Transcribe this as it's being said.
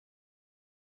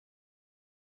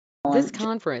This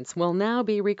conference will now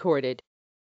be recorded.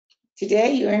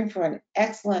 Today, you're in for an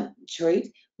excellent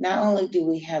treat. Not only do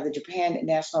we have the Japan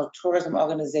National Tourism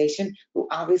Organization, who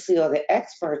obviously are the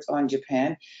experts on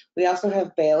Japan, we also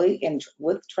have Bailey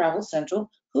with Travel Central,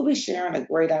 who'll be sharing a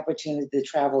great opportunity to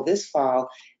travel this fall,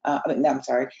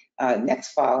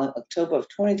 next fall in October of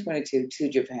 2022 to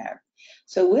Japan.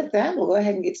 So with that, we'll go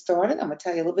ahead and get started. I'm gonna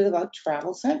tell you a little bit about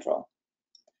Travel Central.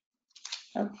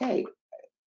 Okay.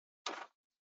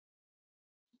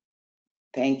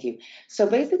 Thank you. So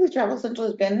basically, Travel Central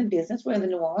has been in business. We're in the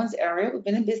New Orleans area. We've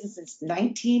been in business since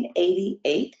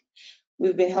 1988.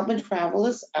 We've been helping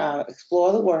travelers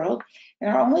explore the world, and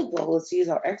our only goal is to use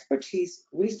our expertise,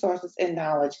 resources, and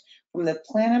knowledge from the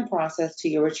planning process to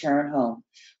your return home.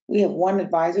 We have one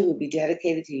advisor who will be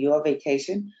dedicated to your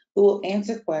vacation, who will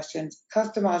answer questions,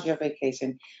 customize your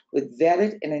vacation with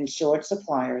vetted and insured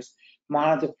suppliers,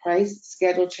 monitor price,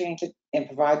 schedule changes, and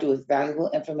provide you with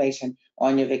valuable information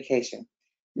on your vacation.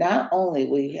 Not only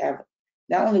will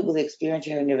the experience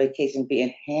you have on your vacation be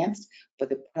enhanced, but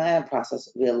the planning process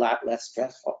will be a lot less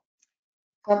stressful.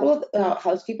 A couple of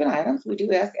housekeeping items. We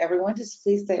do ask everyone to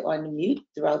please stay on mute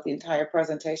throughout the entire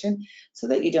presentation so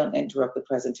that you don't interrupt the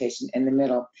presentation in the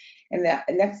middle. And the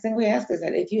next thing we ask is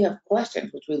that if you have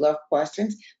questions, which we love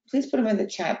questions, please put them in the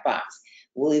chat box.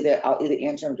 I'll either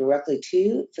answer them directly to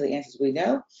you for the answers we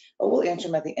know, or we'll answer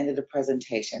them at the end of the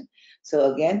presentation.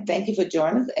 So again, thank you for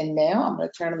joining us. And now I'm going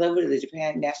to turn it over to the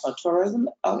Japan National Tourism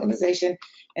Organization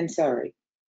in Surrey.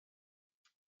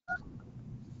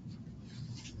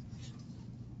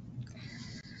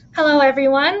 Hello,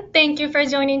 everyone. Thank you for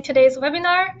joining today's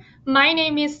webinar. My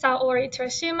name is Saori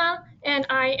Terashima, and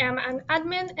I am an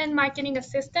admin and marketing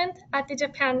assistant at the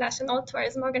Japan National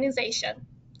Tourism Organization.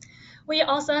 We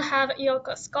also have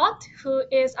Yoko Scott, who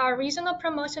is our Regional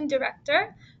Promotion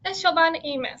Director, and Shoban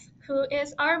Amos, who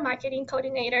is our Marketing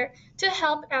Coordinator, to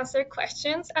help answer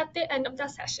questions at the end of the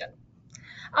session.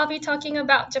 I'll be talking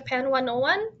about Japan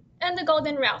 101 and the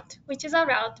Golden Route, which is a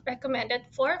route recommended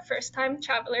for first-time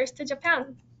travelers to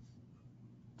Japan.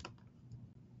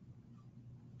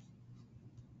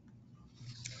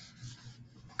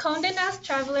 Condé Nast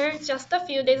Traveler just a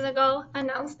few days ago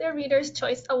announced their Reader's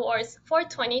Choice Awards for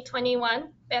 2021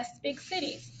 Best Big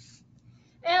Cities.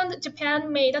 And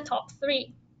Japan made a top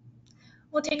 3.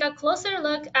 We'll take a closer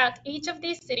look at each of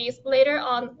these cities later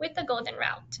on with the Golden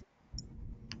Route.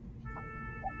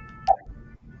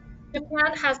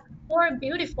 Japan has 4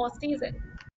 beautiful seasons.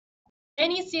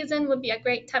 Any season would be a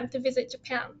great time to visit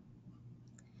Japan.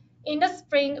 In the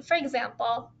spring, for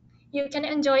example, you can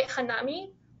enjoy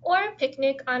hanami or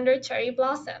picnic under cherry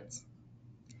blossoms.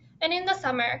 And in the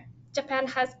summer, Japan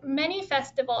has many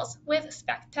festivals with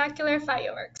spectacular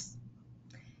fireworks.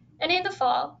 And in the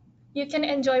fall, you can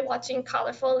enjoy watching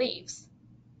colorful leaves.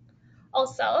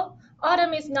 Also,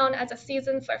 autumn is known as a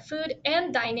season for food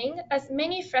and dining as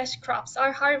many fresh crops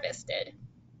are harvested.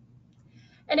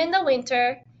 And in the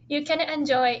winter, you can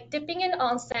enjoy dipping in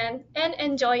onsen and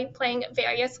enjoy playing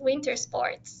various winter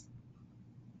sports.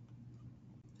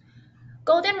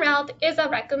 Golden Route is a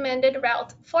recommended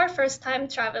route for first-time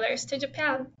travelers to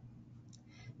Japan.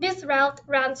 This route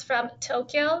runs from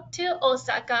Tokyo to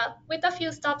Osaka with a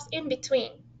few stops in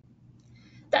between.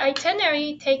 The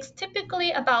itinerary takes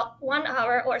typically about 1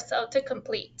 hour or so to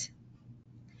complete.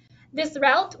 This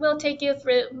route will take you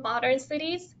through modern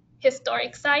cities,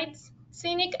 historic sites,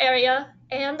 scenic area,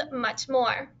 and much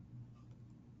more.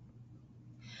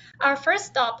 Our first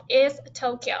stop is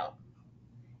Tokyo.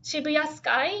 Shibuya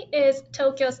Sky is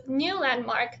Tokyo's new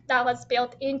landmark that was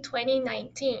built in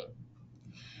 2019.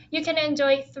 You can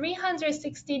enjoy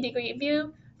 360-degree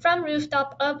view from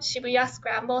rooftop of Shibuya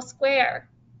Scramble Square.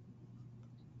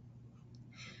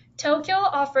 Tokyo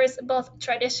offers both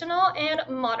traditional and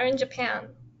modern Japan.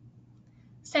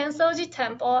 Sensoji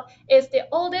Temple is the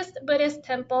oldest Buddhist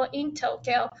temple in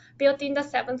Tokyo, built in the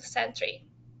 7th century.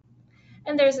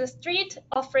 And there's a street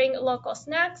offering local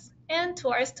snacks and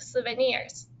tourist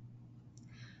souvenirs.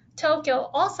 Tokyo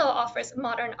also offers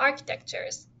modern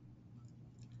architectures.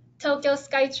 Tokyo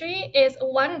Skytree is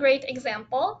one great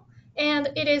example, and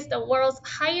it is the world's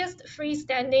highest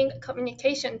freestanding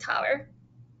communication tower.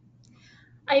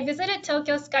 I visited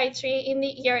Tokyo Skytree in the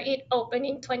year it opened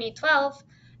in 2012,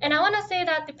 and I want to say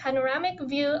that the panoramic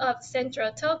view of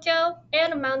central Tokyo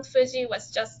and Mount Fuji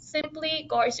was just simply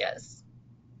gorgeous.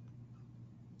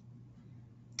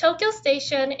 Tokyo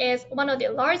Station is one of the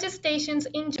largest stations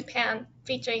in Japan,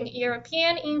 featuring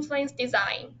European-influenced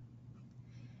design.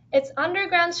 Its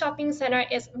underground shopping center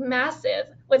is massive,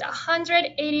 with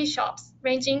 180 shops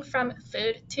ranging from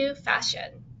food to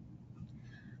fashion.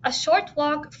 A short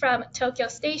walk from Tokyo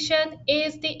Station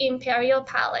is the Imperial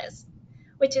Palace,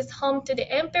 which is home to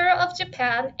the Emperor of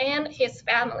Japan and his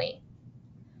family.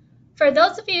 For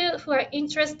those of you who are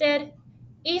interested,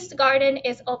 East Garden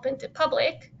is open to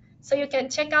public, so you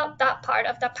can check out that part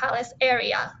of the palace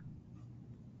area.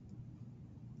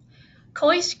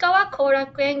 Koishikawa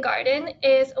Korakuen Garden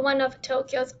is one of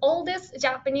Tokyo's oldest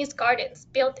Japanese gardens,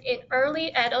 built in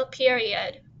early Edo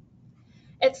period.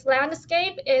 Its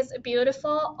landscape is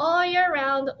beautiful all year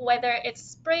round, whether it's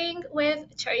spring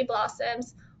with cherry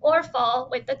blossoms or fall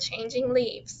with the changing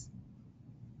leaves.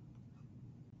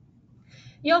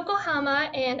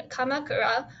 Yokohama and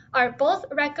Kamakura are both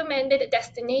recommended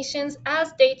destinations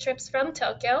as day trips from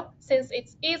Tokyo, since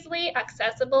it's easily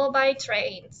accessible by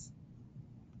trains.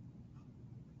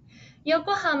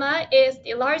 Yokohama is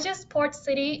the largest port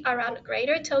city around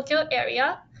Greater Tokyo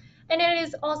area, and it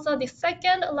is also the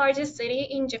second largest city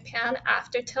in Japan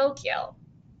after Tokyo.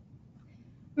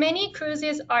 Many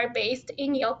cruises are based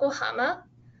in Yokohama,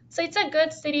 so it's a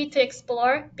good city to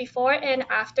explore before and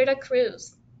after the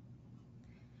cruise.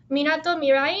 Minato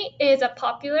Mirai is a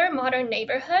popular modern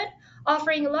neighborhood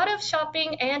offering a lot of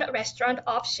shopping and restaurant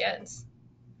options.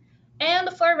 And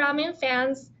for ramen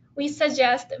fans, we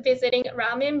suggest visiting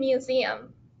Ramen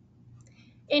Museum.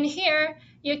 In here,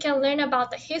 you can learn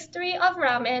about the history of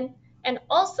ramen and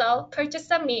also purchase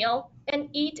a meal and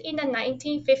eat in the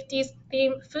 1950s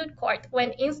themed food court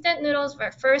when instant noodles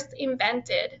were first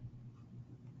invented.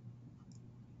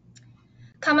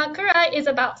 Kamakura is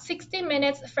about 60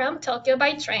 minutes from Tokyo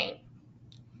by train.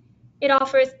 It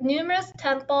offers numerous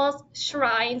temples,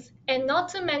 shrines, and not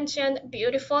to mention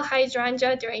beautiful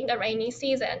hydrangea during the rainy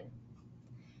season.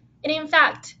 And in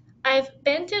fact, I've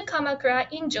been to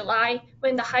Kamakura in July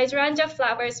when the hydrangea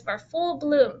flowers were full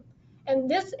bloom, and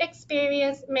this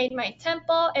experience made my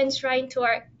temple and shrine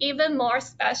tour even more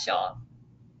special.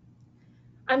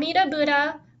 Amida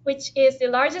Buddha, which is the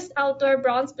largest outdoor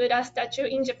bronze Buddha statue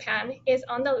in Japan, is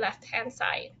on the left-hand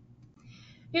side.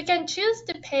 You can choose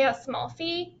to pay a small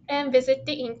fee and visit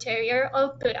the interior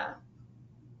of Buddha.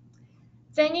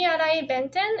 Zeni Arai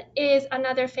Benten is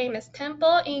another famous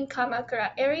temple in Kamakura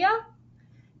area.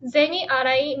 Zeni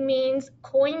Arai means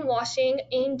coin washing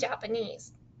in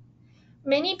Japanese.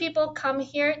 Many people come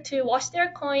here to wash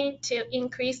their coin to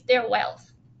increase their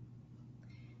wealth.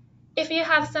 If you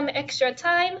have some extra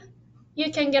time,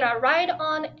 you can get a ride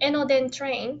on Enoden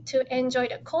train to enjoy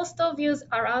the coastal views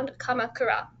around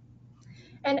Kamakura.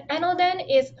 And Enoden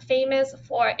is famous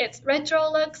for its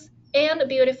retro looks and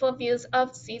beautiful views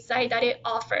of seaside that it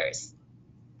offers.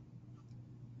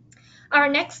 Our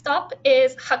next stop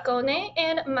is Hakone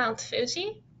and Mount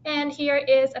Fuji, and here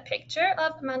is a picture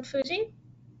of Mount Fuji.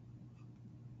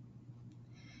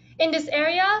 In this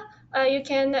area, you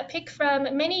can pick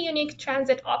from many unique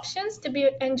transit options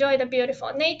to enjoy the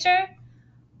beautiful nature.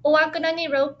 Owakunani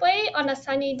Ropeway on a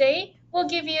sunny day will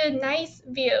give you a nice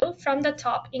view from the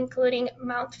top, including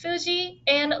Mount Fuji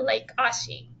and Lake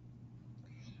Ashi.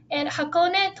 And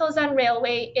Hakone Tozan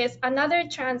Railway is another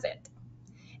transit.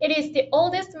 It is the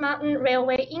oldest mountain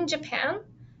railway in Japan,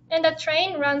 and the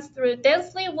train runs through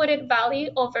densely wooded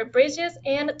valley over bridges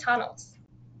and tunnels.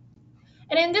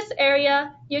 And in this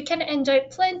area, you can enjoy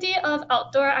plenty of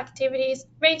outdoor activities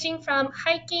ranging from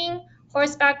hiking,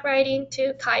 horseback riding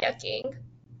to kayaking.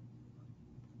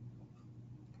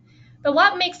 But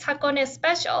what makes Hakone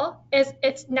special is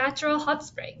its natural hot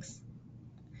springs.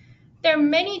 There are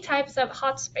many types of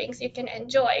hot springs you can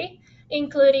enjoy,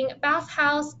 including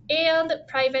bathhouse and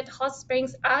private hot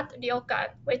springs at ryokan,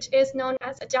 which is known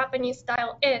as a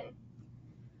Japanese-style inn.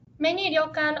 Many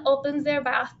ryokan opens their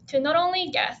bath to not only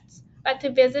guests, but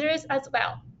to visitors as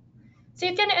well. So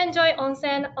you can enjoy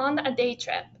onsen on a day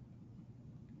trip.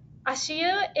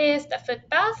 Ashiyu is the foot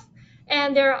bath,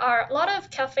 and there are a lot of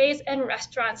cafes and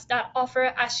restaurants that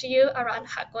offer Ashiyu around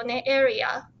Hakone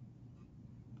area.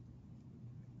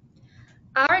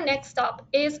 Our next stop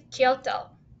is Kyoto,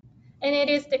 and it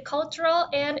is the cultural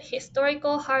and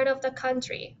historical heart of the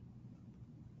country.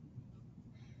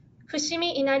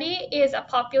 Fushimi Inari is a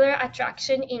popular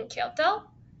attraction in Kyoto,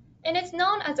 and it's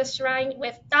known as a shrine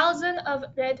with thousands of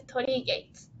red torii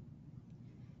gates.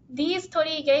 These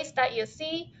torii gates that you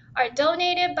see are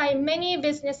donated by many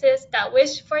businesses that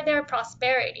wish for their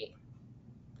prosperity.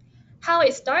 How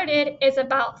it started is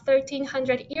about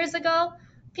 1300 years ago,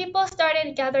 people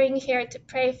started gathering here to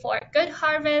pray for good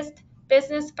harvest,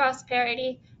 business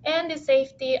prosperity, and the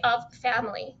safety of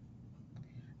family.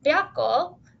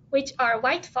 Byakko, which are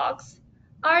white fox,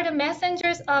 are the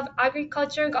messengers of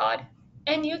agriculture god,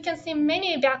 and you can see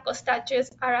many Byakko statues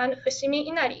around Fushimi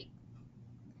Inari.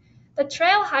 The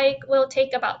trail hike will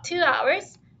take about 2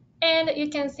 hours, and you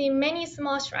can see many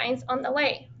small shrines on the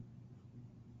way.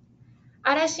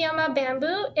 Arashiyama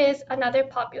Bamboo is another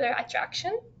popular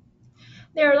attraction.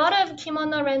 There are a lot of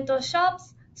kimono rental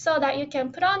shops so that you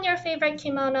can put on your favorite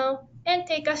kimono and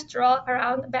take a stroll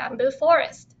around Bamboo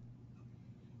Forest.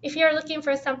 If you're looking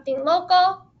for something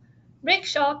local,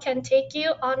 rickshaw can take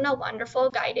you on a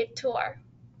wonderful guided tour.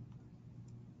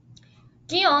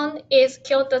 Gion is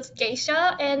Kyoto's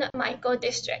geisha and Maiko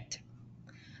district.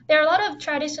 There are a lot of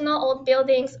traditional old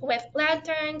buildings with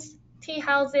lanterns, tea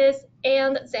houses,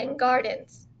 and zen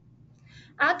gardens.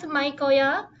 At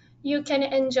Maikoya, you can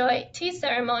enjoy tea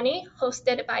ceremony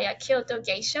hosted by a Kyoto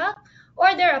geisha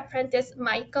or their apprentice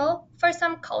Maiko for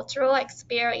some cultural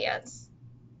experience.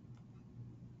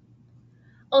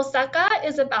 Osaka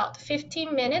is about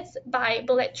 15 minutes by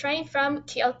bullet train from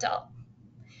Kyoto.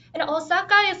 And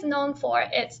Osaka is known for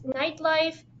its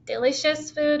nightlife,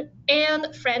 delicious food,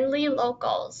 and friendly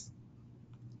locals.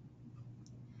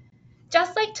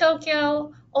 Just like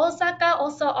Tokyo, Osaka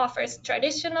also offers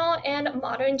traditional and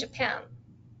modern Japan.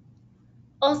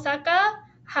 Osaka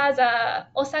has a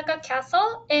Osaka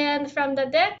Castle, and from the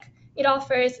deck, it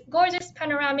offers gorgeous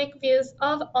panoramic views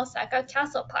of Osaka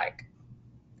Castle Park.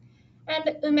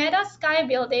 And Umeda Sky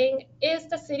Building is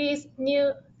the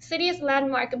city's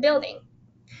landmark building.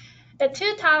 The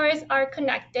two towers are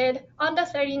connected on the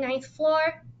 39th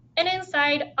floor, and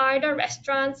inside are the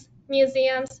restaurants,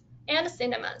 museums, and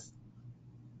cinemas.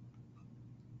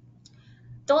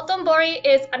 Dotonbori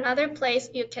is another place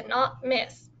you cannot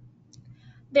miss.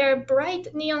 There are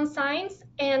bright neon signs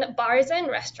and bars and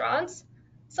restaurants,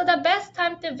 so the best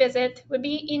time to visit would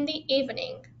be in the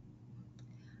evening.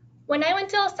 When I went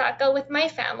to Osaka with my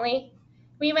family,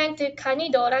 we went to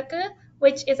Kanidoraku,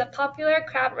 which is a popular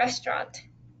crab restaurant.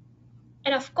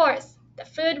 And of course, the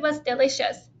food was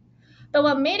delicious. But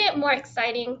what made it more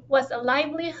exciting was the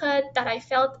livelihood that I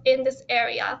felt in this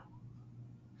area.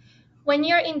 When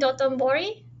you're in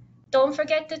Dotonbori, don't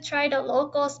forget to try the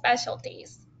local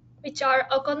specialties, which are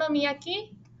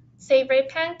okonomiyaki, savory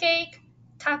pancake,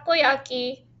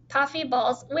 takoyaki, toffee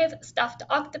balls with stuffed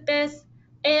octopus,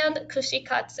 and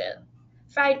kushikatsu,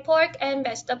 fried pork and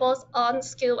vegetables on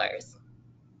skewers.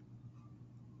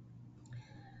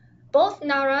 Both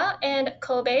Nara and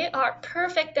Kobe are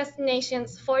perfect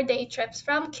destinations for day trips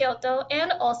from Kyoto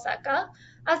and Osaka,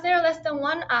 as they're less than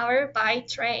 1 hour by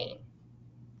train.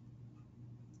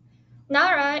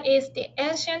 Nara is the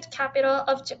ancient capital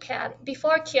of Japan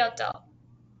before Kyoto,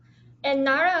 and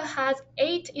Nara has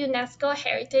 8 UNESCO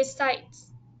heritage sites.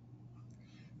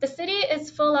 The city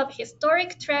is full of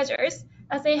historic treasures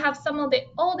as they have some of the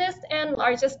oldest and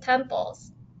largest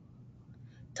temples.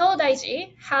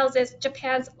 Todaiji houses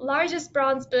Japan's largest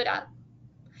bronze Buddha,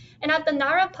 and at the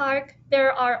Nara Park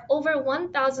there are over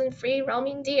 1,000 free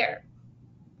roaming deer.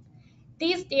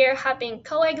 These deer have been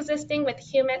coexisting with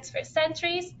humans for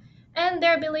centuries, and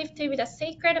they're believed to be the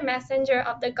sacred messenger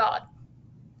of the god.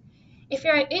 If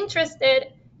you're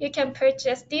interested, you can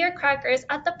purchase deer crackers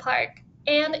at the park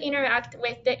and interact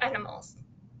with the animals.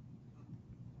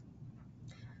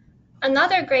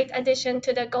 Another great addition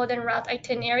to the Golden Route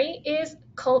itinerary is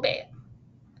Kobe.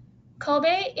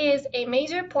 Kobe is a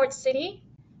major port city,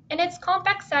 and its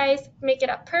compact size make it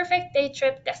a perfect day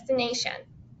trip destination.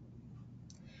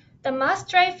 The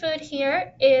must-try food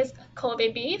here is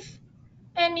Kobe beef,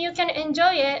 and you can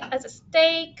enjoy it as a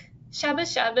steak,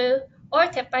 shabu-shabu, or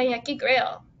teppanyaki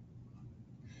grill.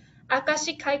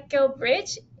 Akashi Kaikyo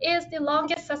Bridge is the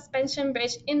longest suspension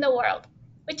bridge in the world,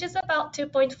 which is about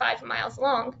 2.5 miles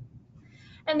long.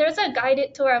 And there's a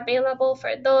guided tour available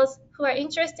for those who are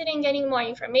interested in getting more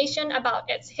information about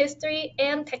its history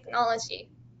and technology.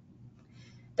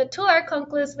 The tour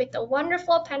concludes with a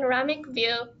wonderful panoramic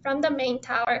view from the main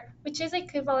tower, which is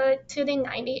equivalent to the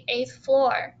 98th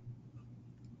floor.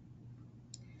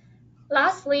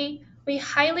 Lastly, we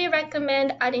highly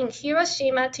recommend adding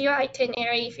Hiroshima to your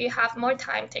itinerary if you have more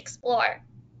time to explore.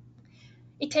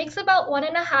 It takes about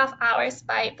 1.5 hours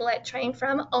by bullet train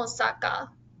from Osaka.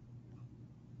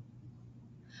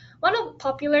 One of the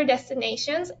popular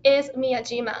destinations is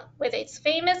Miyajima, with its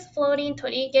famous floating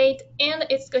torii gate and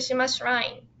its Tsukushima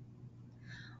Shrine.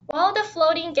 While the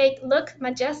floating gate looks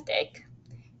majestic,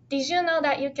 did you know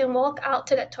that you can walk out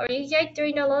to the torii gate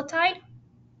during the low tide?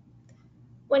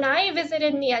 When I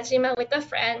visited Miyajima with a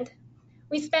friend,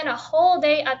 we spent a whole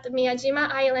day at the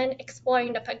Miyajima Island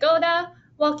exploring the pagoda,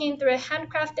 walking through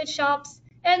handcrafted shops,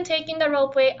 and taking the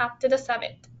ropeway up to the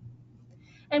summit.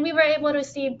 And we were able to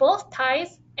see both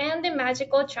tides and the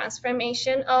magical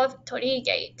transformation of Torii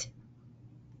Gate.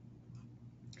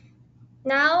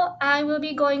 Now I will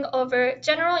be going over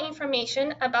general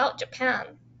information about Japan.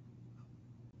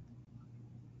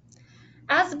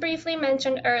 As briefly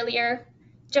mentioned earlier,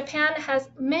 Japan has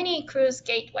many cruise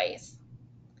gateways.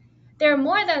 There are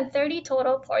more than 30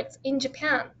 total ports in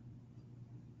Japan.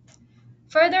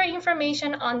 Further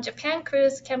information on Japan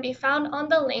Cruise can be found on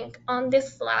the link on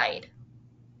this slide.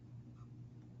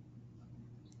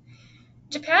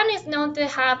 Japan is known to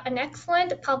have an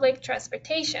excellent public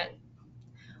transportation.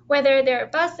 Whether they're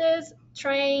buses,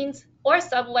 trains, or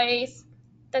subways,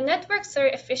 the networks are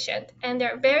efficient and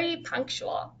they're very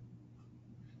punctual.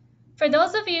 For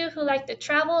those of you who like to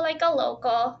travel like a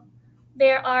local,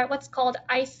 there are what's called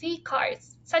IC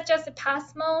cards, such as the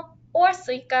Pasmo or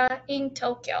Suica in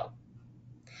Tokyo.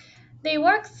 They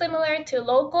work similar to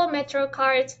local metro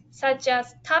cards, such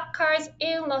as Tap cards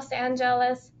in Los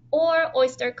Angeles or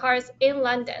Oyster cards in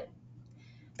London.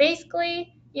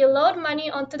 Basically, you load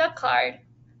money onto the card,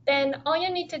 then all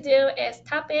you need to do is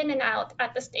tap in and out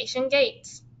at the station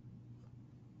gates.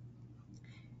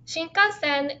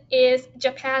 Shinkansen is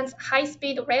Japan's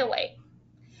high-speed railway.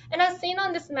 And as seen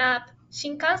on this map,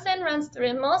 Shinkansen runs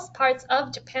through most parts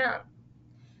of Japan.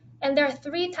 And there are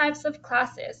 3 types of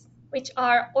classes, which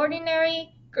are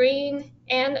ordinary, green,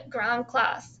 and ground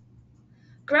class.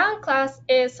 Ground class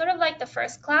is sort of like the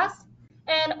first class,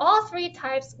 and all 3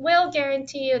 types will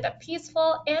guarantee you the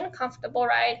peaceful and comfortable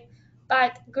ride,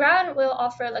 but ground will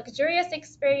offer a luxurious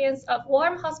experience of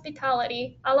warm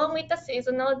hospitality along with the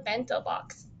seasonal bento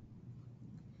box.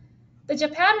 The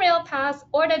Japan Rail Pass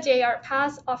or the JR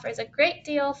Pass offers a great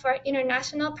deal for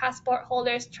international passport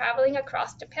holders traveling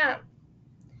across Japan.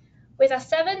 With a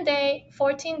 7-day,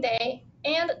 14-day,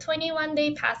 and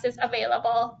 21-day passes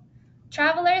available,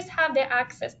 travelers have the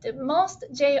access to most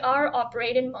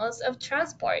JR-operated modes of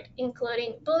transport,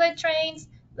 including bullet trains,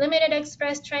 limited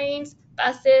express trains,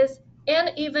 buses,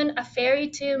 and even a ferry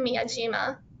to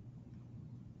Miyajima.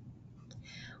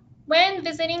 When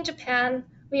visiting Japan,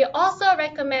 we also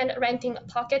recommend renting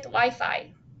pocket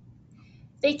Wi-Fi.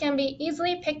 They can be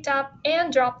easily picked up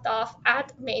and dropped off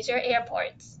at major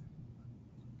airports.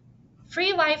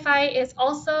 Free Wi-Fi is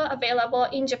also available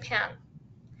in Japan,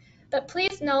 but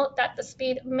please note that the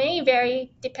speed may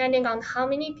vary depending on how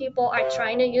many people are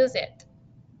trying to use it.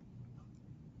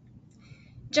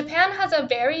 Japan has a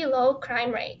very low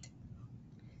crime rate.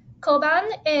 Koban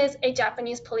is a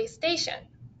Japanese police station,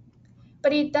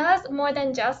 but it does more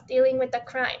than just dealing with the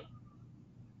crime.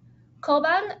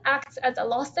 Koban acts as a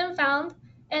lost and found,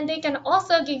 and they can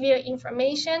also give you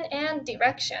information and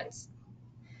directions.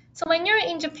 So when you're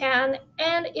in Japan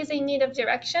and is in need of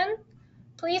direction,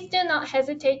 please do not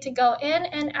hesitate to go in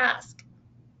and ask.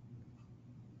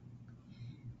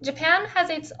 Japan has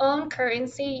its own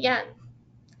currency, yen.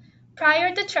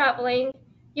 Prior to traveling,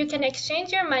 you can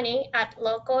exchange your money at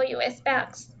local US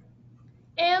banks.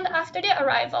 And after the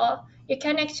arrival, you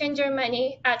can exchange your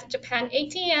money at Japan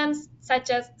ATMs such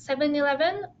as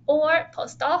 7-Eleven or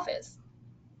post office.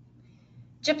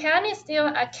 Japan is still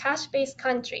a cash-based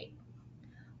country.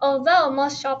 Although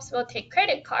most shops will take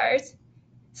credit cards,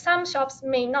 some shops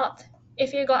may not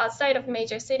if you go outside of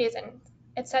major cities and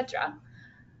etc.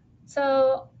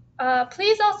 So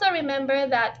please also remember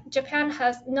that Japan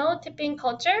has no tipping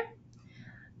culture.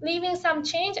 Leaving some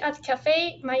change at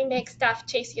cafe might make staff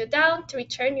chase you down to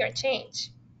return your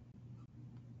change.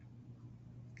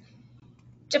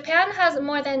 Japan has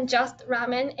more than just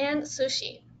ramen and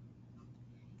sushi.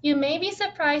 You may be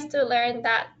surprised to learn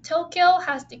that Tokyo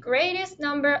has the greatest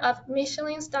number of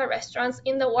Michelin star restaurants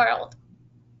in the world.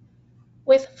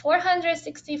 With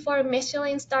 464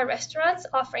 Michelin star restaurants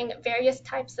offering various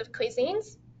types of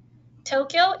cuisines,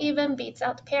 Tokyo even beats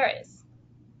out Paris.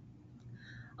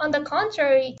 On the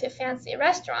contrary to fancy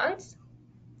restaurants,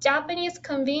 Japanese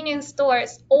convenience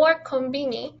stores or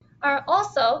konbini are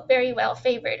also very well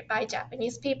favored by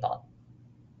Japanese people.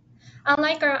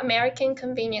 Unlike our American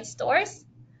convenience stores,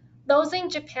 those in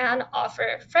Japan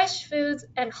offer fresh foods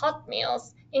and hot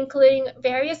meals, including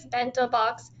various bento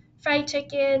box, fried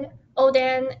chicken,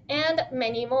 oden, and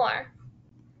many more.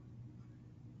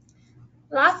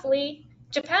 Lastly,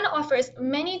 Japan offers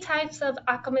many types of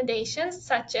accommodations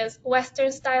such as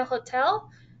Western-style hotel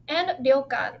and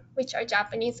ryokan, which are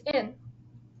Japanese inn.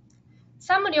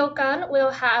 Some ryokan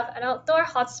will have an outdoor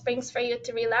hot springs for you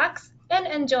to relax and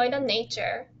enjoy the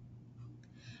nature.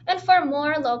 And for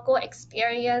more local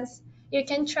experience, you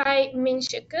can try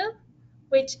Minshuku,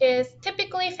 which is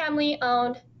typically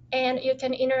family-owned, and you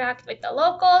can interact with the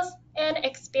locals and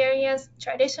experience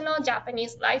traditional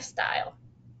Japanese lifestyle.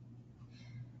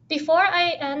 Before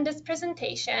I end this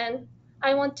presentation,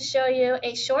 I want to show you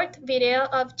a short video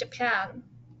of Japan.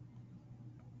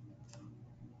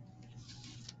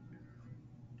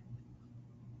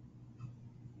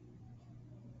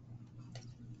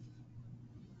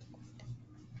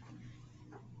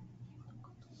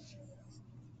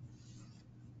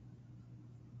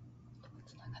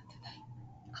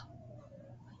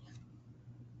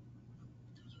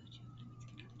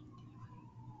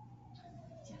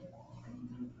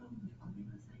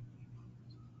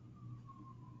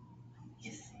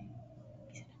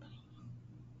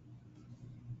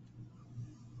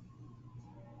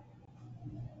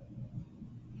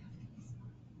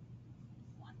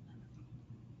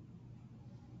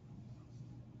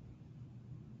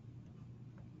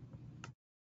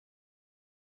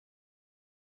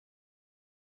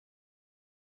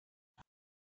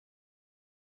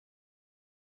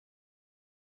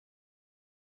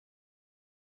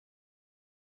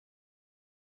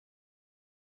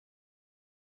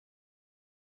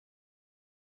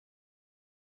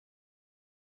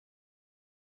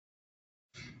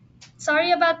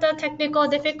 Sorry about the technical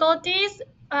difficulties.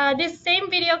 This same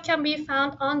video can be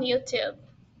found on YouTube.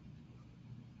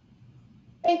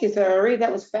 Thank you, Sarah.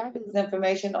 That was fabulous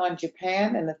information on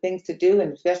Japan and the things to do,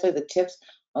 and especially the tips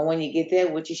on when you get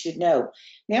there, what you should know.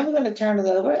 Now we're going to turn it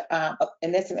over,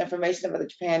 and there's some information about the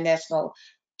Japan National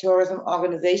Tourism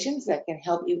Organizations that can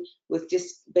help you with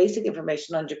just basic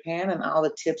information on Japan and all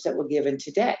the tips that were given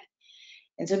today.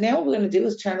 And so now what we're going to do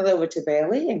is turn it over to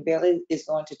Bailey, and Bailey is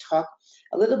going to talk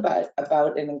a little bit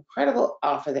about an incredible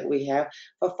offer that we have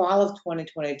for fall of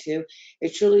 2022.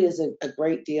 It truly is a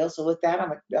great deal. So with that,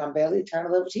 I'm Bailey, turn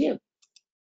it over to you.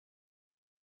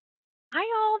 Hi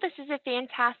all, this is a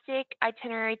fantastic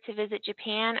itinerary to visit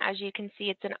Japan. As you can see,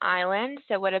 it's an island,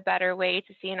 so what a better way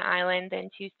to see an island than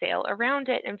to sail around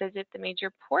it and visit the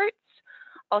major ports.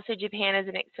 Also, Japan is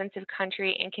an expensive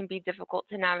country and can be difficult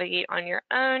to navigate on your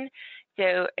own.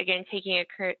 So again, taking a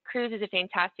cruise is a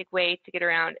fantastic way to get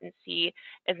around and see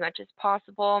as much as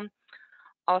possible.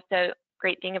 Also,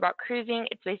 great thing about cruising,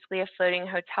 it's basically a floating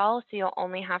hotel, so you'll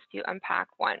only have to unpack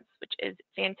once, which is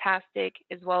fantastic,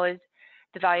 as well as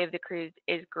the value of the cruise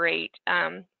is great.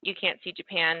 You can't see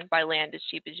Japan by land as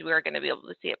cheap as you are going to be able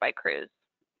to see it by cruise.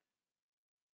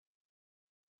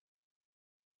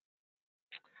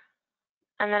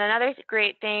 And then another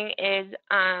great thing is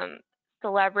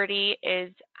Celebrity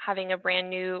is having a brand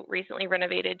new, recently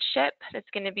renovated ship that's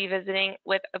going to be visiting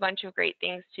with a bunch of great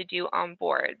things to do on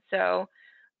board. So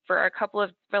for a couple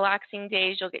of relaxing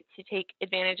days, you'll get to take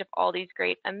advantage of all these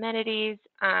great amenities,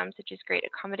 such as great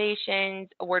accommodations,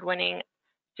 award-winning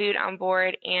food on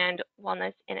board, and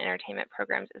wellness and entertainment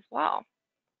programs as well.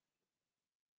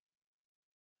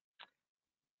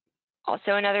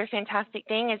 Also, another fantastic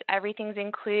thing is everything's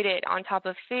included on top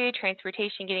of food,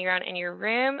 transportation, getting around in your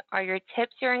room. All your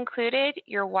tips are included,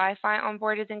 your Wi-Fi on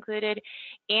board is included,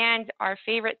 and our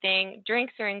favorite thing,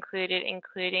 drinks are included,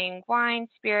 including wine,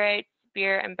 spirits,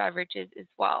 beer, and beverages as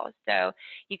well. So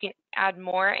you can add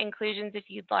more inclusions if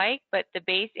you'd like, but the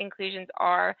base inclusions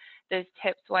are those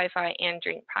tips, Wi-Fi, and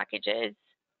drink packages.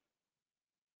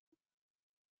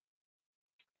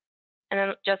 And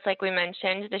then just like we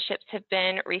mentioned, the ships have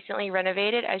been recently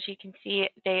renovated. As you can see,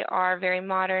 they are very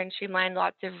modern, streamlined,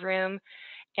 lots of room,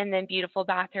 and then beautiful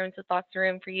bathrooms with lots of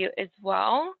room for you as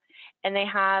well. And they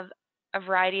have a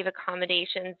variety of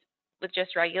accommodations with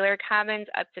just regular cabins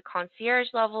up to concierge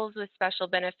levels with special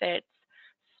benefits,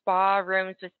 spa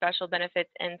rooms with special benefits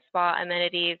and spa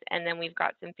amenities, and then we've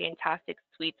got some fantastic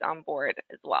suites on board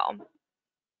as well.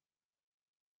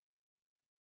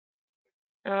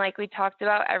 And like we talked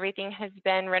about, everything has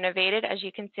been renovated. As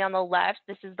you can see on the left,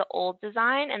 this is the old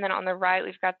design, and then on the right,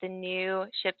 we've got the new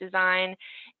ship design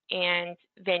and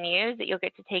venues that you'll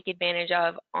get to take advantage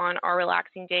of on our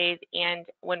relaxing days and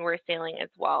when we're sailing as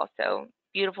well. So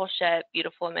beautiful ship,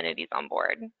 beautiful amenities on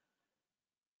board.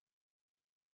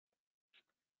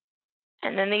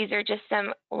 And then these are just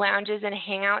some lounges and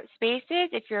hangout spaces.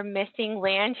 If you're missing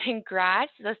land and grass,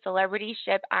 the Celebrity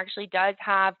ship actually does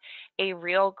have a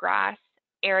real grass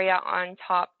area on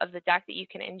top of the deck that you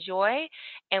can enjoy.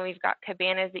 And we've got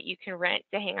cabanas that you can rent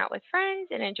to hang out with friends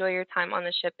and enjoy your time on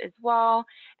the ship as well.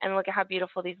 And look at how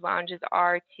beautiful these lounges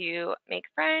are to make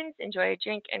friends, enjoy a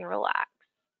drink, and relax.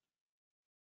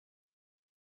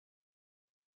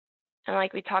 And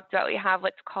like we talked about, we have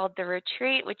what's called the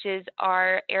retreat, which is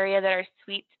our area that our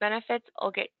suites benefits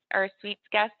will get, our suites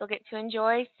guests will get to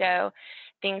enjoy. So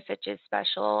things such as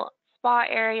special spa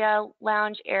area,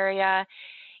 lounge area,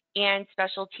 and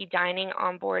specialty dining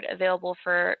on board available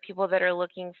for people that are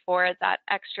looking for that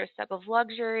extra step of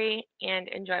luxury and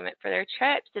enjoyment for their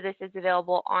trip. So this is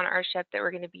available on our ship that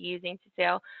we're going to be using to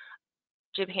sail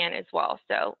Japan as well.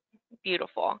 So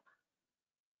beautiful.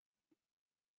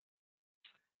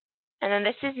 And then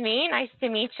this is me. Nice to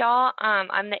meet y'all.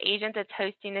 I'm the agent that's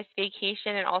hosting this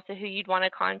vacation and also who you'd want to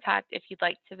contact if you'd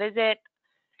like to visit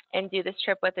and do this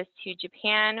trip with us to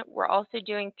Japan. We're also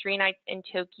doing 3 nights in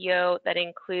Tokyo that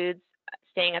includes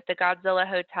staying at the Godzilla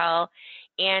Hotel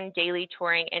and daily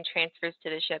touring and transfers to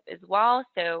the ship as well.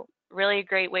 So really a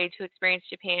great way to experience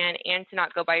Japan and to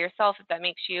not go by yourself if that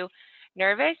makes you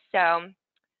nervous. So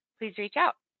please reach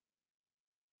out.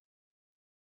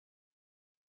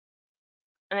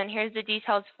 And then here's the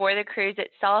details for the cruise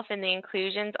itself and the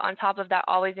inclusions on top of that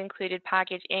always included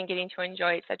package and getting to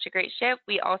enjoy such a great ship.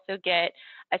 We also get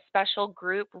a special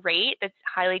group rate that's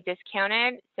highly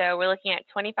discounted. So we're looking at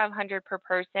 $2,500 per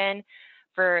person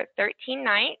for 13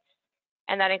 nights.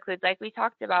 And that includes, like we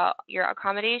talked about, your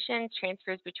accommodations,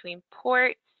 transfers between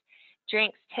ports,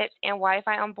 drinks, tips, and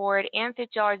Wi-Fi on board, and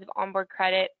 $50 of onboard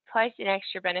credit, plus an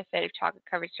extra benefit of chocolate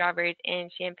covered strawberries and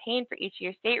champagne for each of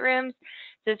your staterooms.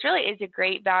 So this really is a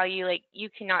great value. Like, you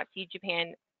cannot see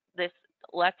Japan this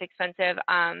less expensive,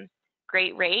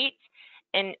 great rate.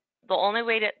 And the only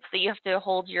way that you have to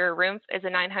hold your room is a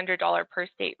 $900 per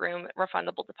stateroom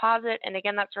refundable deposit. And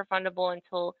again, that's refundable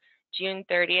until June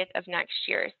 30th of next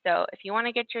year. So if you want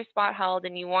to get your spot held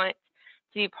and you want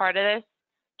to be part of this,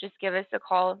 just give us a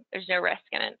call. There's no risk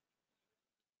in it.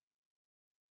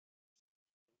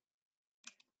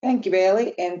 Thank you,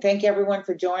 Bailey, and thank you everyone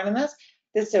for joining us.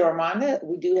 Just a reminder,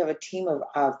 we do have a team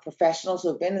of professionals who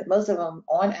have been, most of them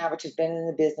on average have been in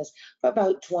the business for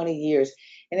about 20 years.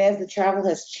 And as the travel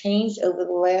has changed over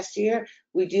the last year,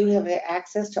 we do have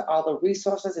access to all the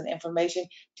resources and information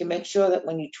to make sure that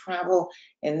when you travel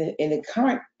in the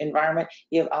current environment,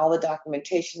 you have all the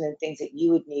documentation and things that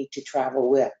you would need to travel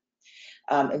with.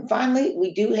 And finally,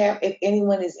 we do have, if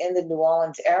anyone is in the New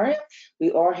Orleans area,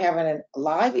 we are having a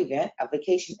live event, a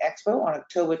Vacation Expo on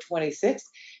October 26th.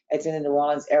 It's in the New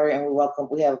Orleans area, and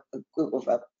we have a group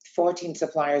of 14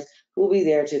 suppliers who will be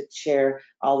there to share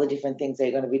all the different things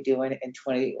they're going to be doing in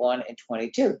 21 and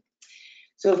 22.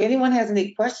 So if anyone has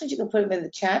any questions, you can put them in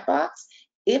the chat box.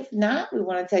 If not, we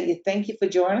want to tell you thank you for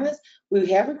joining us. We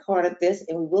have recorded this,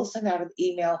 and we will send out an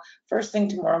email first thing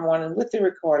tomorrow morning with the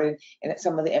recording and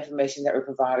some of the information that we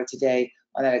provided today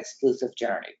on that exclusive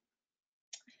journey.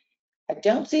 I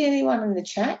don't see anyone in the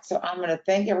chat, so I'm going to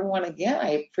thank everyone again.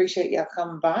 I appreciate y'all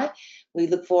coming by. We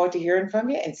look forward to hearing from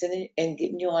you and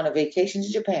getting you on a vacation to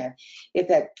Japan. If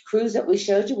that cruise that we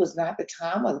showed you was not the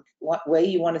time or what way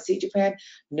you want to see Japan,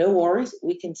 no worries.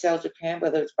 We can sell Japan,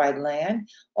 whether it's by land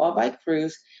or by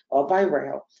cruise or by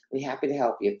rail. We're happy to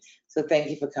help you. So thank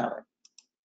you for coming.